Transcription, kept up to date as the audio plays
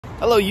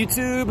Hello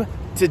YouTube.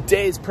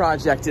 Today's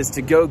project is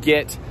to go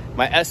get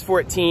my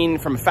S14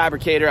 from a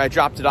fabricator I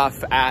dropped it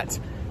off at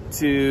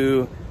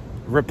to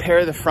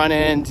repair the front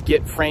end,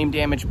 get frame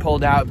damage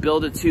pulled out,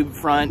 build a tube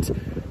front,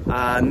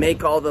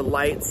 make all the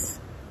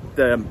lights,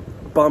 the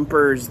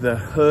bumpers, the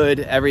hood,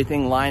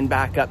 everything lined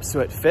back up so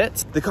it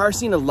fits. The car's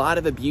seen a lot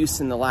of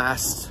abuse in the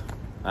last,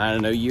 I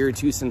don't know, year or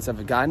two since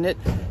I've gotten it,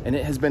 and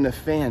it has been a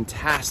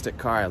fantastic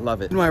car. I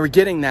love it. And why we're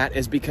getting that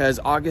is because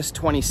August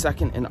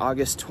 22nd and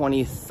August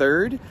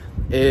 23rd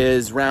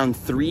is round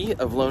 3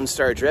 of Lone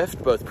Star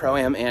Drift, both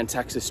Pro-Am and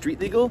Texas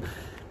Street Legal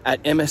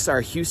at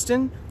MSR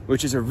Houston,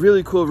 which is a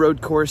really cool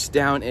road course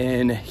down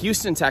in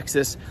Houston,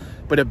 Texas,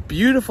 but a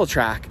beautiful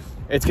track.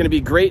 It's gonna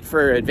be great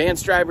for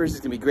advanced drivers.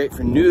 It's gonna be great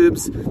for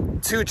noobs.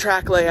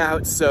 2-track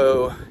layout,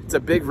 so it's a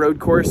big road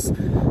course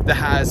that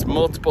has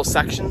multiple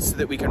sections so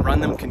that we can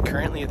run them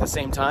concurrently at the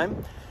same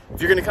time.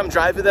 If you're gonna come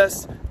drive with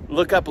us,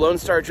 look up Lone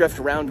Star Drift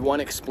Round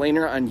 1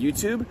 Explainer on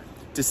YouTube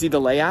to see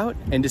the layout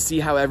and to see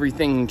how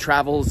everything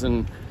travels,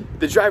 and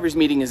the driver's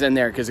meeting is in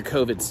there because of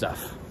COVID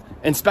stuff.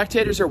 And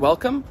spectators are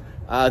welcome.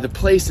 The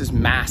place is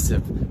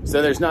massive,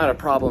 so there's not a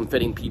problem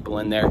fitting people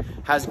in there.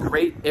 Has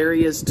great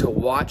areas to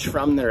watch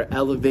from. They're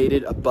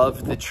elevated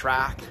above the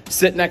track.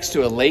 Sit next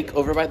to a lake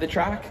over by the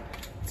track.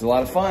 It's a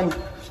lot of fun.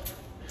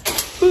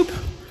 Boop.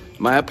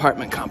 My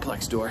apartment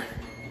complex door.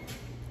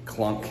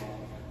 Clunk.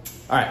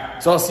 All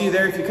right, so I'll see you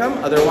there if you come.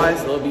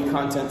 Otherwise, there'll be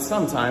content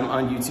sometime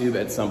on YouTube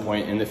at some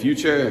point in the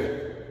future.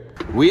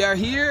 We are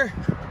here.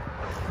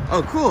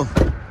 Oh, cool.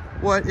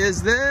 What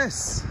is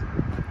this?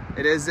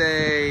 It is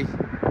it's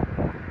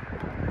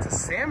a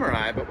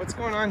Samurai, but what's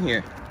going on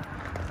here?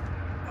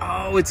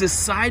 Oh, it's a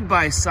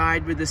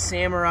side-by-side with the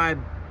Samurai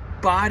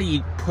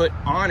body put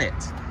on it.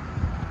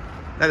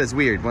 That is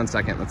weird. One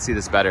second, let's see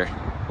this better.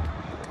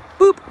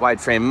 Boop, wide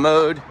frame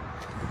mode.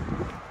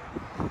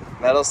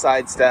 Metal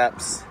side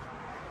steps.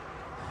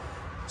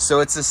 So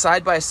it's a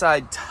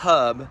side-by-side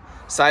tub,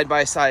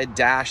 side-by-side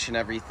dash and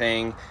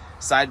everything.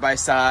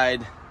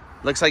 Side-by-side,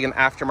 looks like an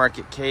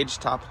aftermarket cage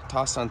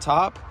tossed on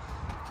top.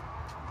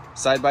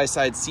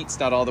 Side-by-side seats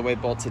not all the way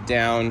bolted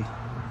down.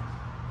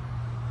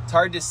 It's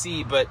hard to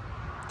see, but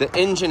the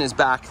engine is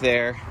back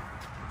there.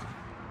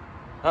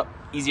 Oh,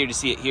 easier to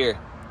see it here.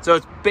 So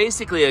it's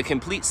basically a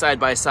complete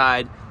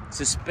side-by-side,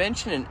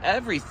 suspension and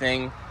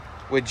everything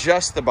with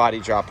just the body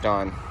dropped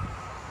on.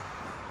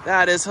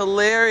 That is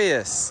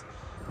hilarious.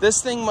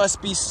 This thing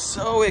must be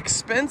so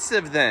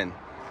expensive then.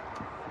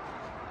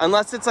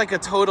 Unless it's like a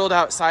totaled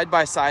out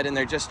side-by-side and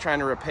they're just trying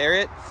to repair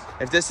it.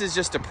 If this is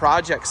just a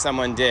project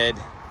someone did,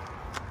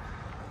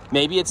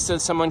 maybe it's so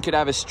someone could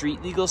have a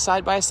street legal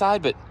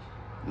side-by-side, but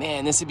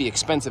man, this would be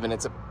expensive, and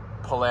it's a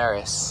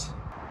Polaris.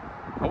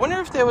 I wonder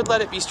if they would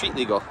let it be street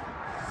legal.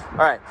 All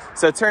right,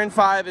 so turn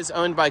 5 is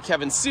owned by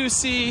Kevin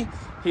Susi.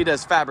 He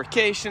does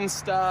fabrication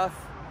stuff.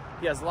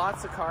 He has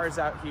lots of cars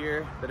out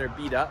here that are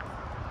beat up.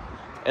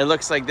 It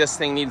looks like this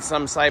thing needs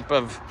some type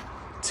of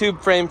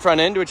tube frame front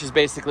end, which is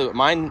basically what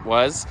mine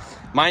was.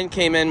 Mine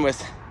came in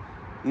with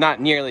not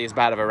nearly as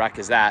bad of a wreck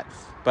as that,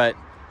 but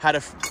had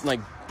a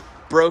like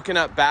broken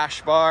up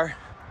bash bar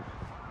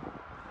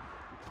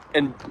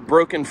and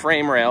broken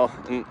frame rail,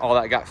 and all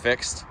that got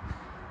fixed.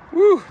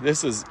 Woo,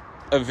 this is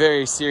a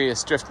very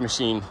serious drift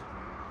machine.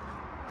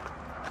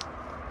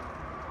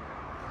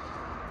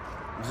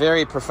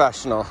 Very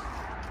professional.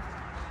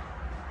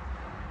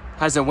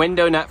 Has a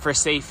window nut for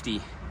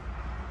safety.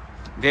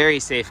 Very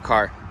safe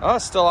car. Oh,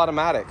 it's still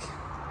automatic.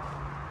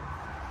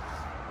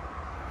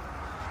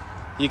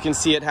 You can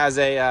see it has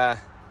a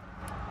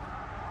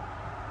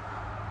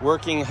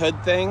working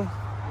hood thing.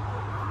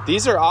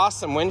 These are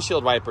awesome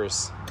windshield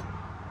wipers.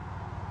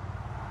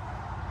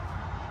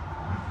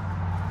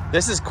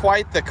 This is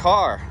quite the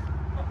car.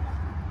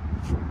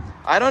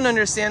 I don't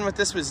understand what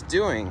this was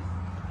doing.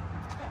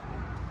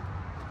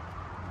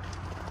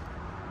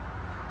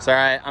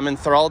 Sorry, I'm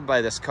enthralled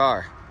by this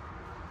car.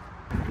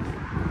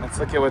 Let's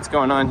look at what's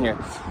going on here.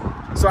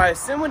 So I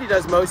assume what he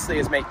does mostly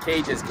is make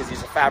cages because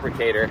he's a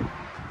fabricator.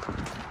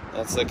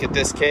 Let's look at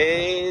this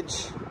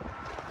cage.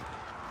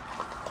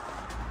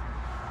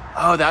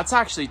 Oh, that's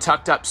actually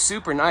tucked up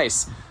super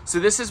nice.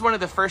 So this is one of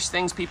the first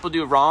things people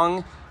do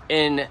wrong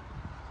in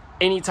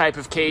any type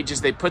of cage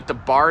is they put the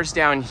bars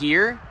down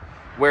here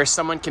where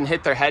someone can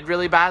hit their head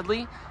really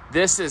badly.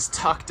 This is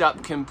tucked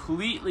up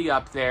completely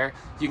up there.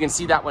 You can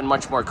see that one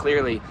much more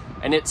clearly,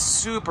 and it's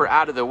super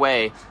out of the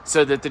way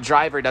so that the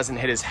driver doesn't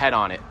hit his head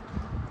on it.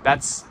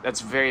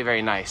 That's very,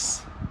 very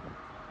nice.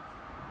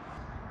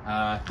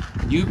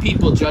 You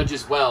people judge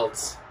as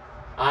welds.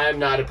 I am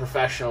not a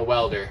professional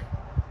welder.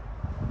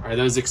 Are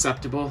those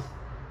acceptable?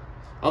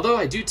 Although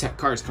I do tech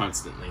cars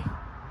constantly.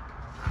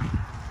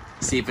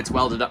 See if it's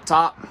welded up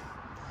top.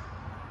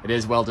 It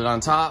is welded on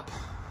top.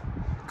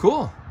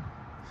 Cool.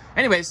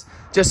 Anyways,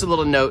 just a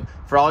little note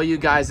for all you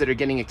guys that are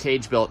getting a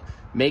cage built,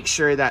 make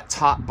sure that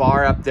top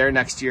bar up there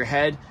next to your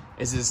head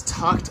is as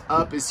tucked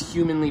up as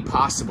humanly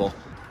possible.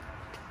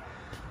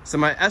 So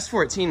my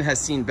S14 has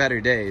seen better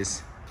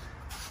days.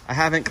 I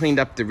haven't cleaned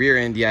up the rear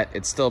end yet.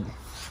 It's still,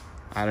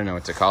 I don't know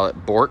what to call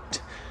it, borked.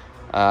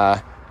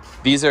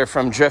 These are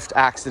from drift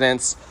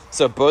accidents.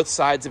 So both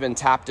sides have been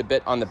tapped a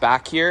bit on the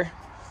back here.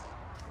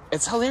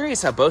 It's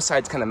hilarious how both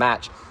sides kind of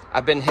match.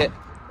 I've been hit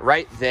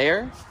right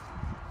there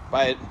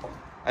by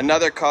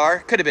another car.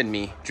 Could have been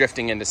me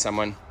drifting into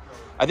someone.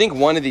 I think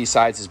one of these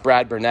sides is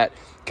Brad Burnett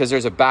because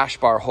there's a bash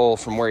bar hole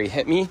from where he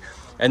hit me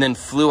and then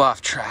flew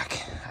off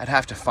track. I'd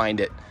have to find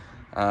it.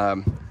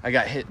 I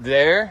got hit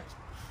there,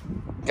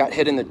 got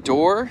hit in the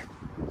door.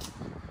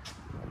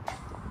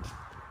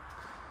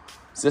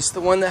 Is this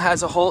the one that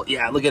has a hole?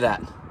 Yeah, look at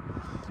that.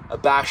 A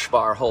bash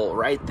bar hole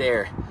right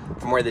there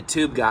from where the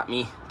tube got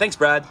me. Thanks,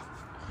 Brad.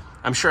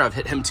 I'm sure I've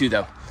hit him too,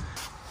 though.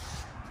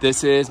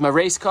 This is my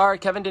race car.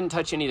 Kevin didn't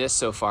touch any of this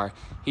so far.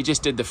 He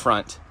just did the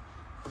front.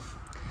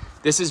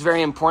 This is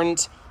very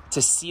important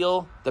to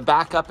seal the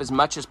back up as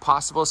much as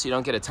possible so you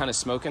don't get a ton of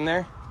smoke in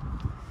there.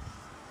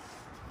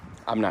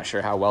 I'm not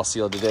sure how well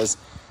sealed it is.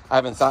 I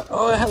haven't thought,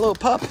 oh, hello,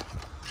 pup.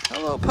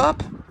 Hello,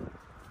 pup.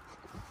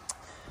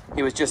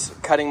 He was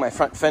just cutting my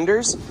front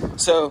fenders.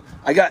 So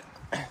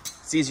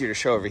it's easier to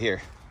show over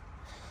here.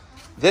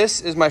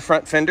 This is my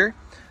front fender.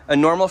 A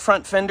normal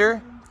front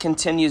fender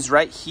continues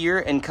right here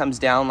and comes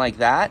down like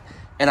that.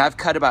 And I've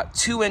cut about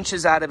 2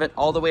 inches out of it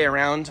all the way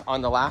around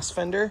on the last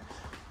fender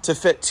to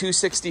fit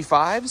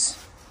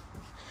 265s.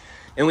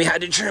 And we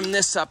had to trim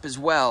this up as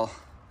well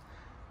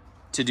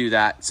to do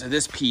that. So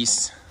this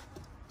piece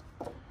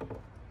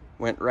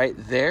went right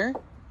there.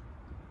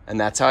 And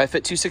that's how I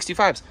fit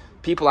 265s.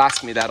 People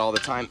ask me that all the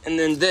time. And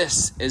then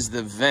this is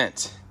the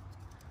vent.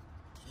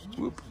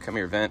 Whoop, come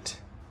here, vent.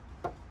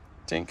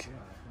 Tink.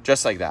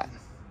 Just like that.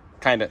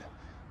 Kind of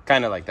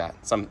like that.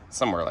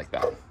 Somewhere like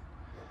that.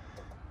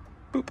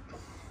 Boop.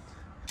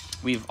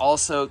 We've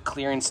also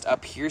clearanced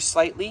up here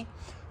slightly.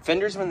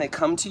 Fenders, when they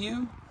come to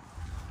you,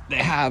 they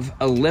have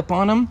a lip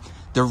on them.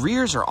 The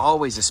rears are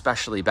always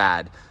especially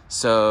bad.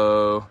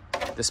 So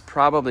this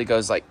probably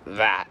goes like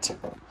that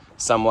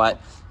somewhat.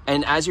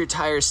 And as your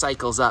tire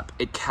cycles up,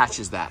 it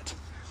catches that.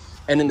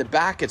 And in the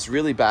back, it's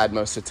really bad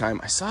most of the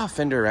time. I saw a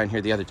fender around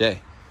here the other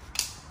day.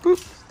 Boop,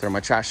 throw my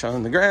trash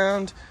on the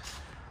ground.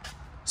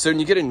 So when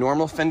you get a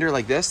normal fender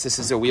like this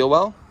is a wheel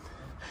well.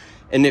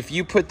 And if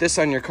you put this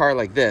on your car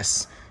like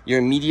this, you're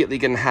immediately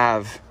gonna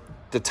have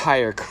the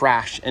tire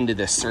crash into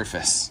this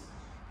surface.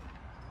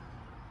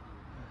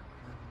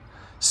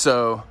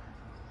 So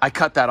I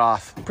cut that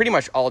off. Pretty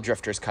much all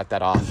drifters cut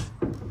that off.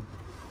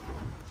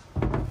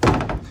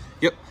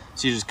 Yep,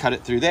 so you just cut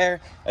it through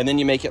there and then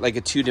you make it like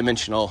a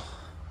 2-dimensional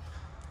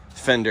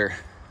fender,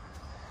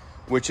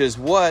 which is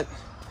what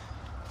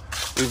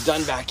we've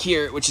done back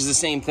here, which is the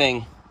same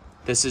thing.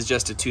 This is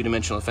just a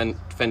 2-dimensional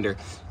fender.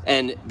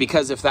 And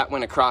because if that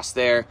went across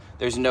there,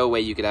 there's no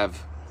way you could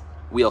have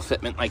wheel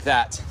fitment like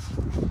that.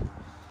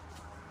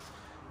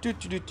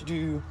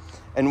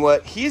 And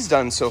what he's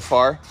done so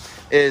far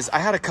is I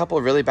had a couple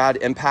of really bad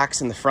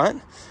impacts in the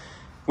front,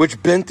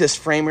 which bent this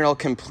frame rail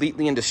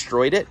completely and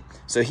destroyed it.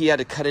 So he had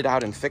to cut it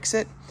out and fix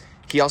it.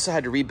 He also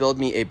had to rebuild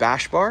me a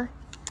bash bar.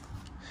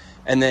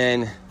 And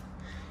then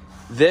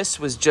this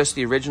was just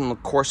the original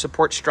core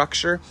support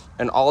structure,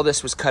 and all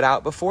this was cut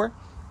out before.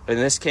 And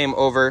this came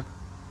over,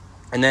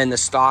 and then the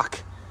stock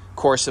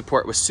core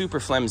support was super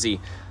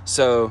flimsy.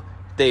 So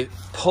they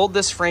pulled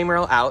this frame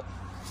rail out.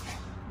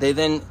 They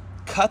then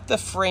cut the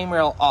frame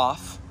rail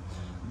off,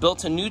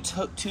 built a new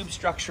tube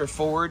structure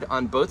forward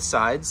on both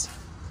sides,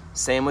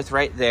 same with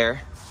right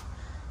there,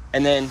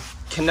 and then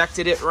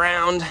connected it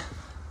round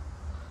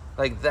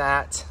like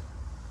that.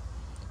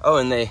 Oh,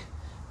 and they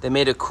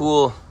made a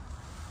cool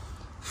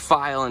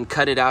file and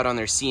cut it out on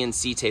their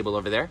CNC table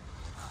over there.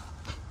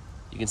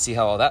 You can see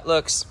how all that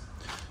looks.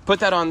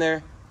 Put that on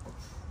there.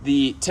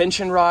 The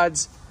tension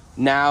rods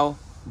now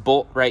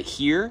bolt right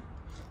here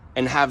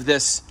and have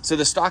this. So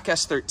the stock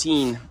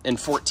S13 and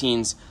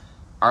 14s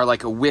are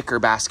like a wicker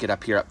basket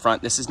up here up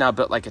front. This is now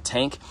built like a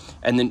tank.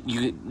 And then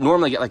you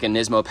normally get like a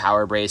Nismo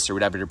power brace or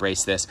whatever to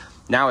brace this.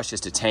 Now it's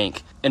just a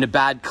tank. In a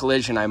bad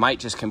collision, I might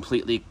just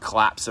completely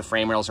collapse the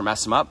frame rails or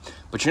mess them up,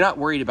 but you're not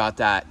worried about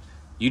that.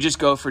 You just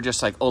go for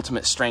just like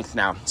ultimate strength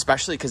now,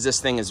 especially because this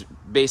thing is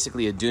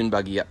basically a dune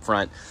buggy up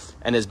front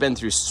and has been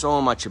through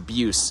so much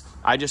abuse.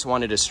 I just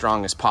want it as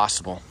strong as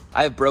possible.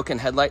 I have broken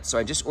headlights, so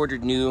I just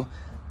ordered new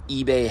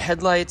eBay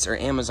headlights or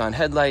Amazon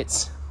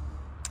headlights.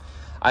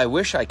 I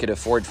wish I could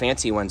afford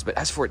fancy ones, but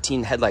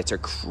S14 headlights are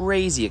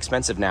crazy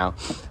expensive now.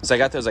 So I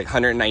got those like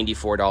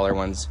 $194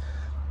 ones.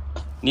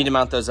 Need to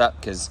mount those up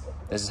because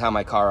this is how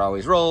my car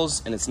always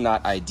rolls and it's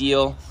not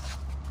ideal.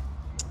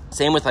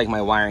 Same with like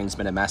my wiring's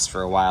been a mess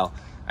for a while.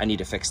 I need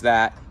to fix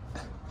that.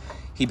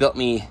 He built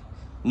me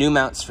new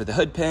mounts for the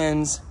hood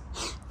pins,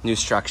 new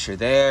structure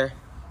there.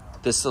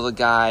 This little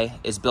guy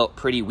is built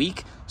pretty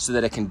weak so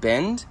that it can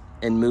bend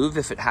and move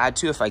if it had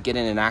to, if I get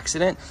in an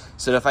accident.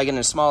 So that if I get in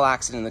a small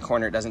accident in the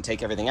corner, it doesn't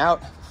take everything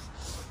out.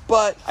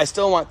 But I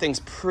still want things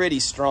pretty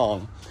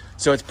strong.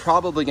 So it's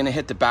probably gonna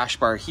hit the bash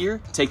bar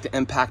here, take the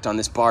impact on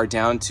this bar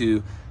down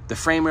to the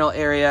frame rail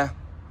area.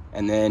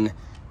 And then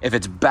if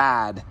it's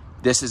bad,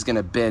 this is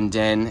gonna bend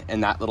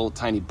in that little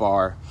tiny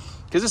bar,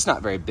 because it's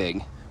not very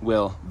big,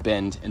 will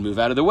bend and move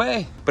out of the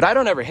way. But I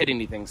don't ever hit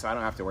anything, so I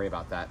don't have to worry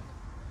about that.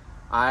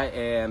 I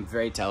am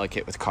very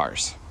delicate with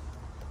cars.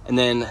 And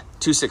then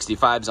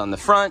 265s on the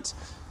front.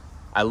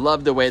 I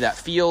love the way that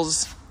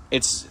feels.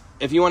 It's,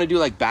 if you want to do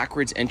like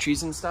backwards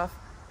entries and stuff,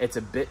 it's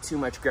a bit too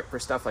much grip for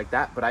stuff like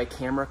that, but I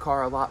camera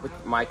car a lot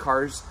with my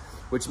cars,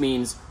 which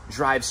means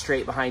drive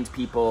straight behind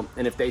people,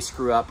 and if they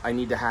screw up, I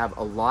need to have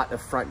a lot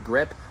of front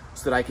grip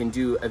so that I can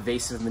do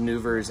evasive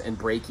maneuvers and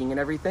braking and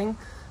everything.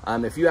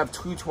 If you have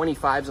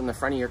 225s on the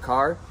front of your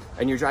car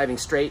and you're driving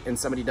straight and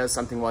somebody does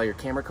something while you're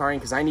camera carring,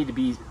 because I need to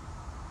be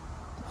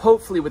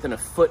hopefully within a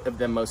foot of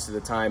them most of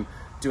the time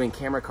doing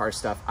camera car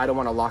stuff, I don't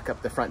want to lock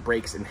up the front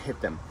brakes and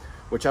hit them,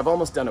 which I've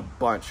almost done a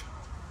bunch,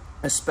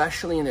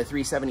 especially in the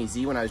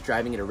 370Z when I was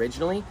driving it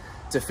originally.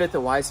 To fit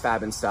the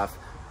Wisefab and stuff,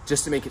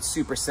 just to make it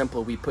super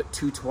simple, we put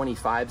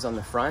 225s on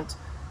the front,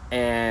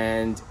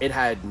 and it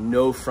had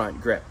no front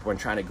grip when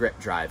trying to grip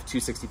drive.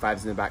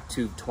 265s in the back,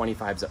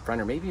 225s up front,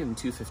 or maybe even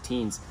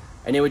 215s,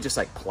 and it would just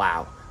like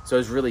plow. So it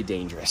was really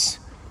dangerous.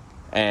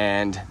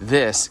 And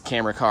this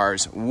camera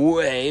car's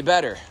way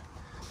better.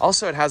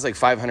 Also, it has like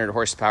 500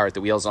 horsepower at the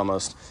wheels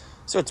almost,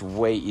 so it's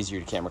way easier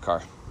to camera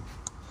car.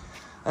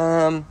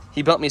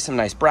 He built me some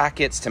nice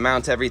brackets to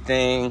mount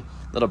everything,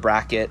 little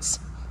brackets.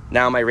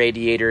 Now my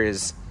radiator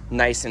is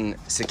nice and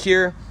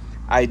secure.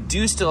 I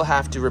do still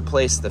have to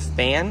replace the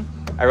fan.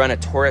 I run a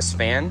Taurus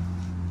fan.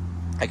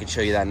 I can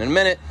show you that in a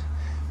minute,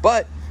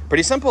 but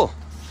pretty simple.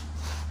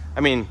 I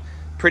mean,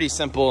 pretty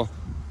simple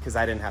because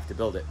I didn't have to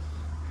build it.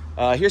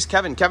 Here's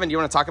Kevin. Kevin, do you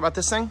want to talk about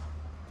this thing?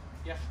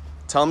 Yeah.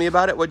 Tell me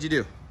about it. What'd you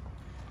do?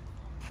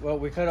 Well,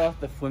 we cut off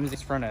the flimsy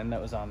front end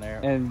that was on there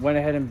and went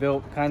ahead and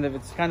built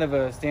it's kind of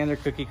a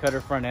standard cookie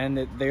cutter front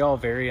end. They all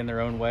vary in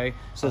their own way.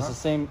 So it's the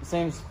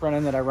same front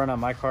end that I run on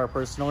my car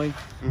personally.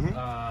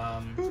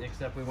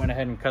 Except we went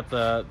ahead and cut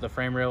the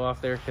frame rail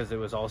off there because it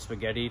was all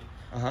spaghettied.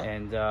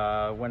 And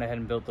went ahead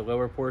and built the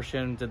lower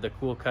portion, did the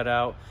cool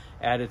cutout,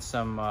 added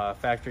some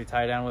factory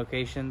tie down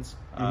locations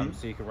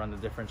so you could run the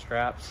different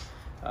straps.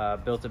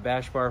 Built a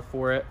bash bar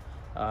for it,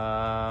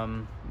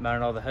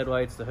 mounted all the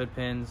headlights, the hood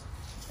pins,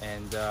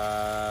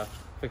 and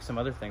fix some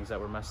other things that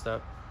were messed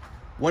up.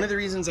 One of the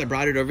reasons I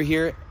brought it over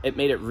here, it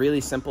made it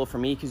really simple for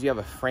me because you have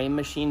a frame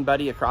machine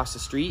buddy across the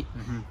street,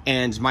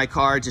 and my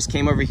car just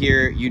came over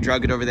here, you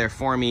drug it over there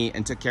for me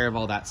and took care of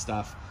all that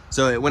stuff.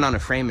 So it went on a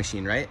frame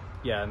machine, right?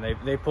 Yeah, and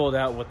they pulled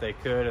out what they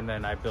could, and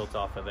then I built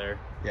off of there.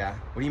 Yeah.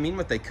 What do you mean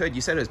what they could?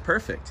 You said it was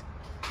perfect.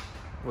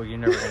 Well, you're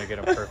never going to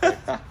get them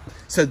perfect.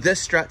 So this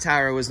strut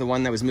tower was the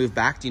one that was moved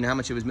back. Do you know how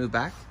much it was moved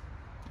back?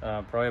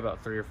 Probably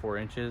about 3 or 4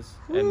 inches.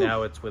 And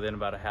now it's within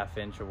about a ½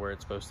 inch of where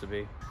it's supposed to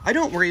be. I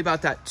don't worry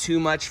about that too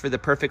much for the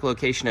perfect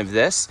location of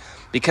this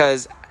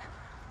because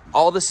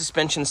all the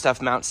suspension stuff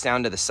mounts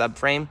down to the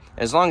subframe.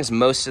 As long as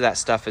most of that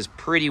stuff is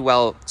pretty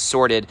well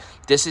sorted,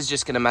 this is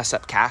just going to mess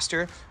up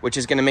caster, which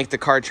is going to make the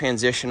car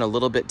transition a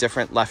little bit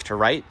different left to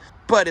right.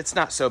 But it's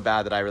not so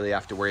bad that I really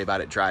have to worry about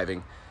it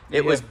driving.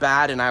 It was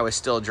bad and I was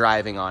still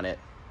driving on it.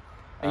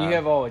 And you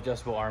have all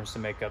adjustable arms to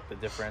make up the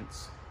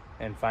difference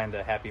and find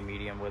a happy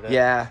medium with it.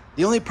 Yeah.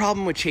 The only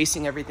problem with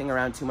chasing everything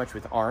around too much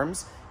with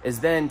arms is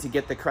then to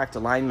get the correct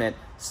alignment,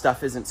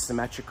 stuff isn't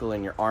symmetrical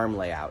in your arm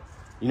layout.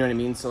 You know what I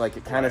mean? So like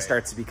it kind of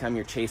starts to become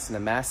you're chasing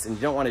a mess, and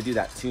you don't want to do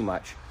that too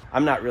much.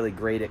 I'm not really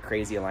great at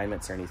crazy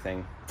alignments or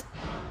anything,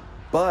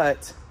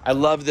 but I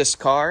love this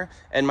car.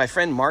 And my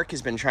friend Mark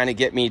has been trying to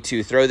get me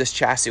to throw this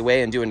chassis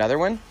away and do another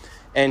one.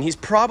 And he's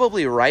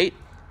probably right,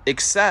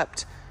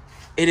 except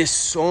it is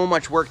so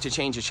much work to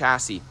change a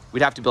chassis.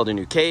 We'd have to build a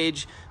new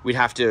cage. We'd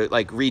have to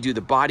like redo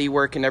the body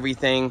work and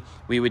everything.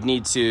 We would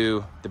need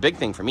to, the big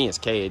thing for me is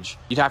cage.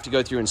 You'd have to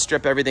go through and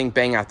strip everything,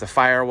 bang out the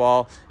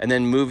firewall, and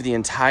then move the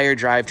entire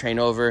drivetrain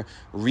over,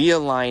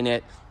 realign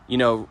it, you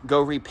know,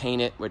 go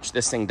repaint it, which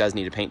this thing does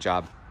need a paint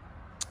job,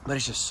 but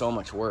it's just so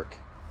much work.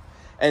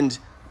 And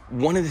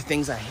one of the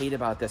things I hate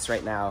about this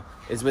right now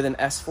is with an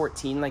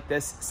S14 like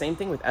this, same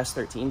thing with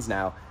S13s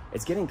now,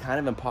 it's getting kind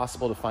of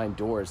impossible to find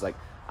doors. Like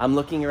I'm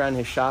looking around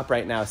his shop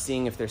right now,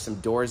 seeing if there's some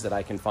doors that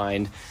I can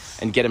find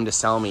and get him to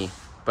sell me.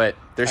 But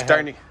they're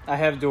starting. I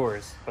have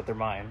doors, but they're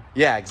mine.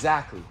 Yeah,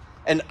 exactly.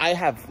 And I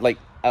have like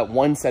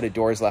one set of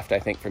doors left, I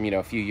think, from, you know,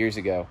 a few years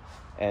ago.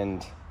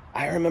 And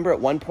I remember at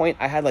one point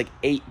I had like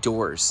 8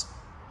 doors.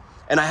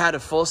 And I had a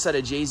full set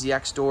of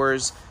JZX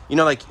doors. You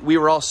know, like we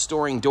were all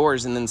storing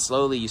doors, and then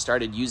slowly you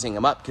started using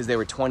them up because they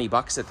were 20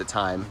 bucks at the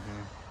time.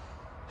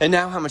 And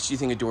now how much do you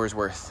think a door is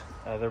worth?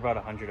 They're about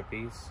 100 a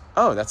piece.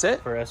 Oh, that's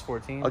it? For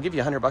S14. I'll give you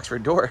 100 bucks for a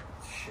door.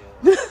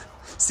 Shit.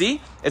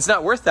 See? It's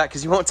not worth that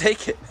because you won't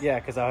take it. Yeah,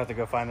 because I'll have to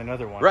go find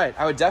another one. Right.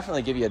 I would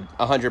definitely give you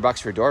 100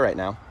 bucks for a door right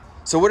now.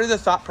 So what are the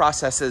thought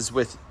processes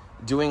with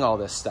doing all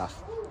this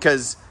stuff?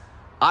 Because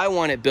I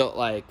want it built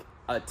like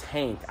a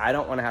tank. I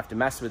don't want to have to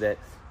mess with it.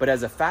 But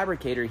as a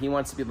fabricator, he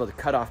wants to be able to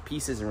cut off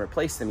pieces and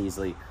replace them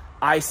easily.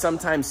 I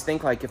sometimes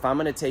think like if I'm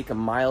going to take a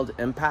mild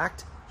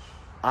impact,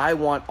 I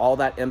want all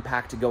that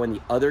impact to go in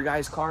the other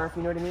guy's car, if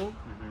you know what I mean?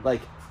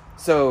 Like,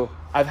 so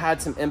I've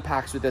had some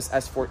impacts with this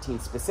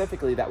S14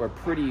 specifically that were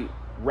pretty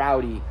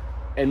rowdy,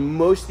 and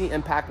most of the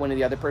impact went to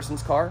the other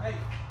person's car.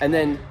 And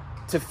then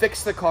to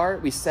fix the car,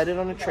 we set it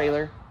on a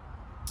trailer,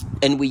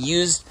 and we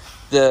used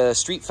the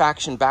Street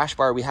Faction bash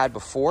bar we had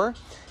before,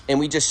 and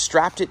we just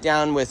strapped it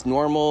down with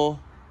normal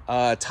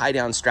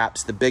tie-down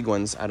straps, the big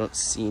ones. I don't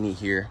see any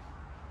here,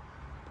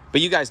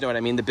 but you guys know what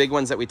I mean. The big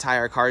ones that we tie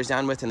our cars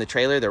down with in the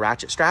trailer, the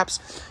ratchet straps.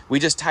 We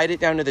just tied it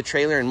down to the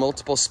trailer in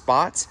multiple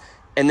spots,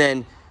 and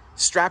then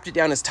strapped it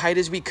down as tight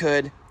as we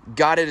could,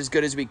 got it as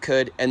good as we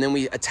could, and then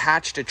we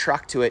attached a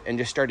truck to it and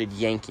just started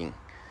yanking.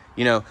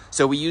 You know,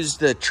 so we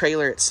used the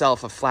trailer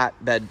itself, a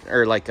flatbed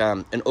or like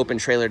an open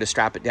trailer, to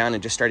strap it down,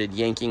 and just started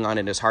yanking on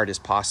it as hard as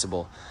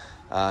possible.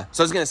 So I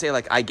was gonna say,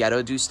 like, I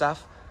ghetto do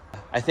stuff.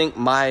 I think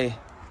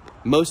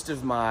most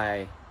of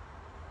my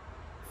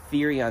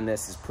theory on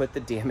this is put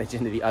the damage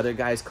into the other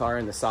guy's car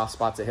and the soft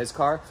spots of his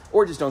car,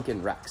 or just don't get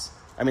in wrecks.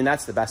 I mean,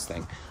 that's the best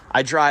thing.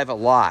 I drive a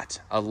lot,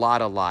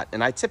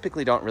 and I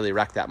typically don't really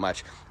wreck that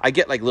much. I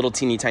get like little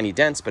teeny tiny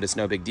dents, but it's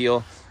no big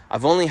deal.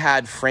 I've only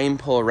had frame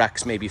pull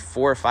wrecks maybe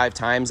 4 or 5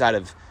 times out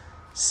of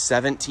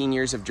 17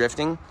 years of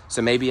drifting.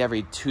 So maybe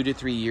every 2 to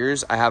 3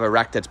 years, I have a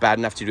wreck that's bad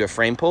enough to do a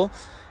frame pull.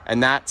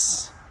 And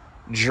that's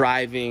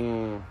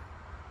driving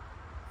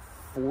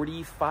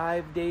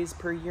 45 days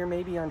per year,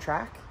 maybe, on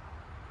track.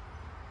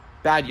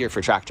 Bad year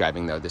for track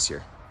driving, though, this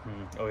year.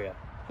 Oh, yeah.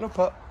 No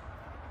pup.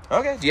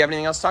 Okay, do you have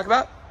anything else to talk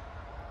about?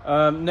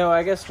 No,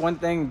 I guess one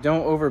thing,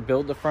 don't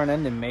overbuild the front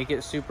end and make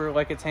it super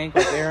like a tank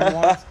like Aaron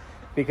wants,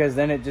 because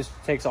then it just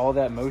takes all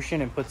that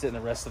motion and puts it in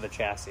the rest of the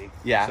chassis.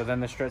 Yeah. So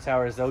then the strut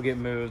towers, they'll get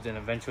moved, and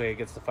eventually it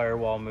gets the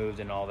firewall moved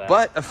and all that.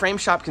 But a frame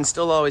shop can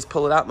still always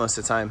pull it out most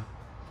of the time.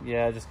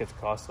 Yeah, it just gets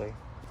costly.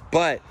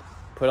 But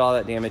put all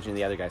that damage in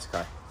the other guy's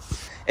car.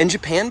 In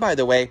Japan, by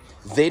the way,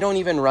 they don't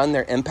even run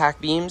their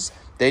impact beams.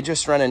 They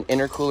just run an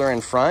intercooler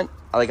in front.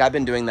 Like, I've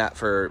been doing that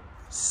for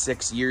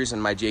 6 years in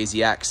my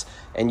JZX,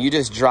 and you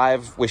just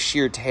drive with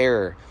sheer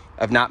terror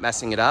of not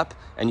messing it up,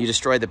 and you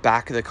destroy the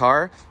back of the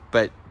car.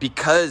 But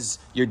because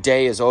your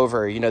day is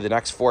over, you know, the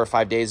next 4 or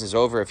 5 days is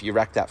over, if you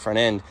wreck that front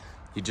end,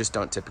 you just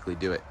don't typically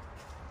do it.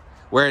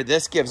 Where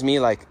this gives me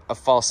like a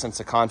false sense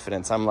of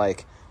confidence. I'm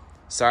like,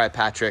 sorry,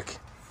 Patrick,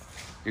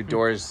 your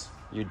door's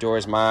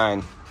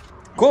mine.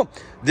 Cool.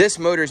 This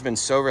motor's been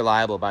so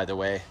reliable, by the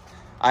way.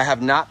 I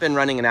have not been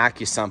running an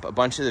AccuSump. A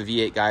bunch of the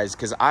V8 guys,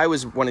 because I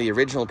was one of the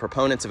original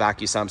proponents of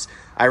AccuSumps.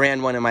 I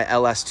ran one in my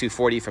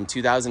LS240 from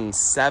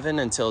 2007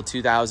 until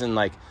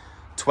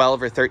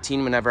 2012 or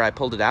 13 whenever I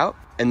pulled it out.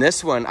 And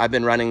this one I've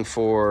been running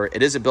for,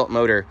 it is a built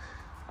motor.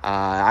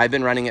 I've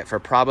been running it for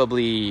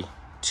probably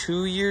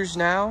 2 years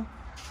now,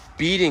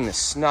 beating the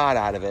snot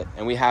out of it,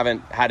 and we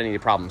haven't had any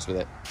problems with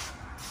it.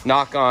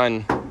 Knock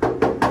on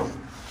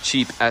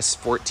cheap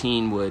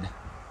S14 wood.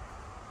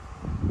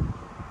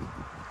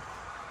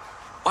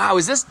 Wow,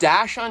 is this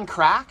dash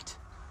uncracked?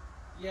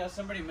 Yeah,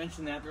 somebody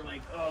mentioned that. They're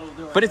like, oh.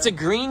 But it's a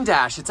green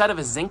dash. It's out of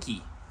a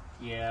Zinky.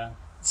 Yeah.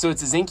 So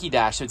it's a Zinky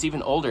dash, so it's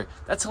even older.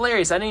 That's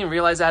hilarious. I didn't even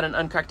realize I had an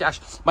uncracked dash.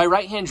 My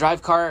right-hand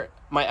drive car,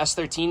 my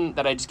S13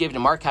 that I just gave to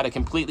Mark, had a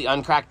completely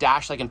uncracked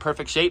dash, like in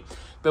perfect shape.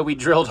 But we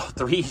drilled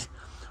 3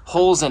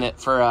 holes in it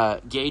for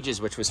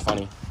gauges, which was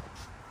funny.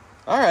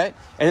 All right.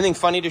 Anything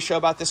funny to show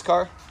about this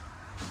car?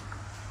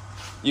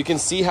 You can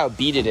see how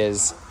beat it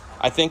is.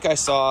 I think I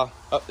saw...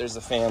 Oh, there's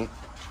the fan.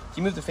 Can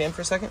you move the fan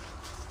for a second?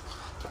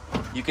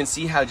 You can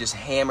see how just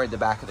hammered the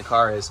back of the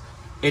car is.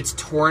 It's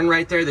torn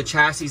right there. The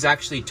chassis is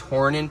actually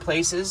torn in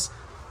places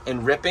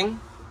and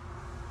ripping.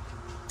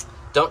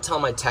 Don't tell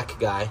my tech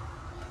guy.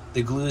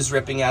 The glue's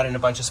ripping out in a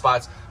bunch of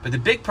spots. But the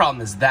big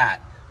problem is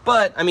that.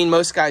 But, I mean,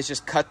 most guys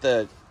just cut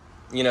the,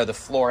 you know, the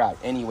floor out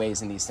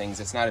anyways in these things.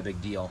 It's not a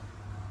big deal.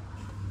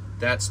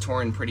 That's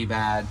torn pretty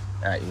bad.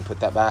 All right, you can put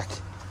that back.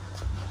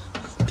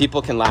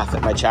 People can laugh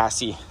at my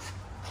chassis.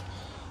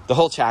 The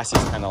whole chassis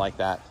is kind of like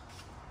that.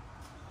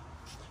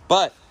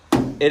 But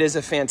it is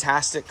a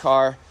fantastic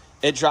car.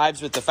 It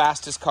drives with the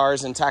fastest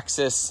cars in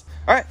Texas.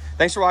 All right,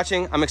 thanks for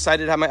watching. I'm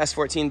excited to have my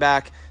S14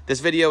 back. This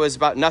video is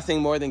about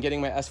nothing more than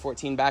getting my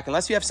S14 back,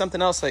 unless you have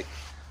something else like,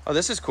 oh,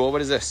 this is cool.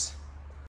 What is this?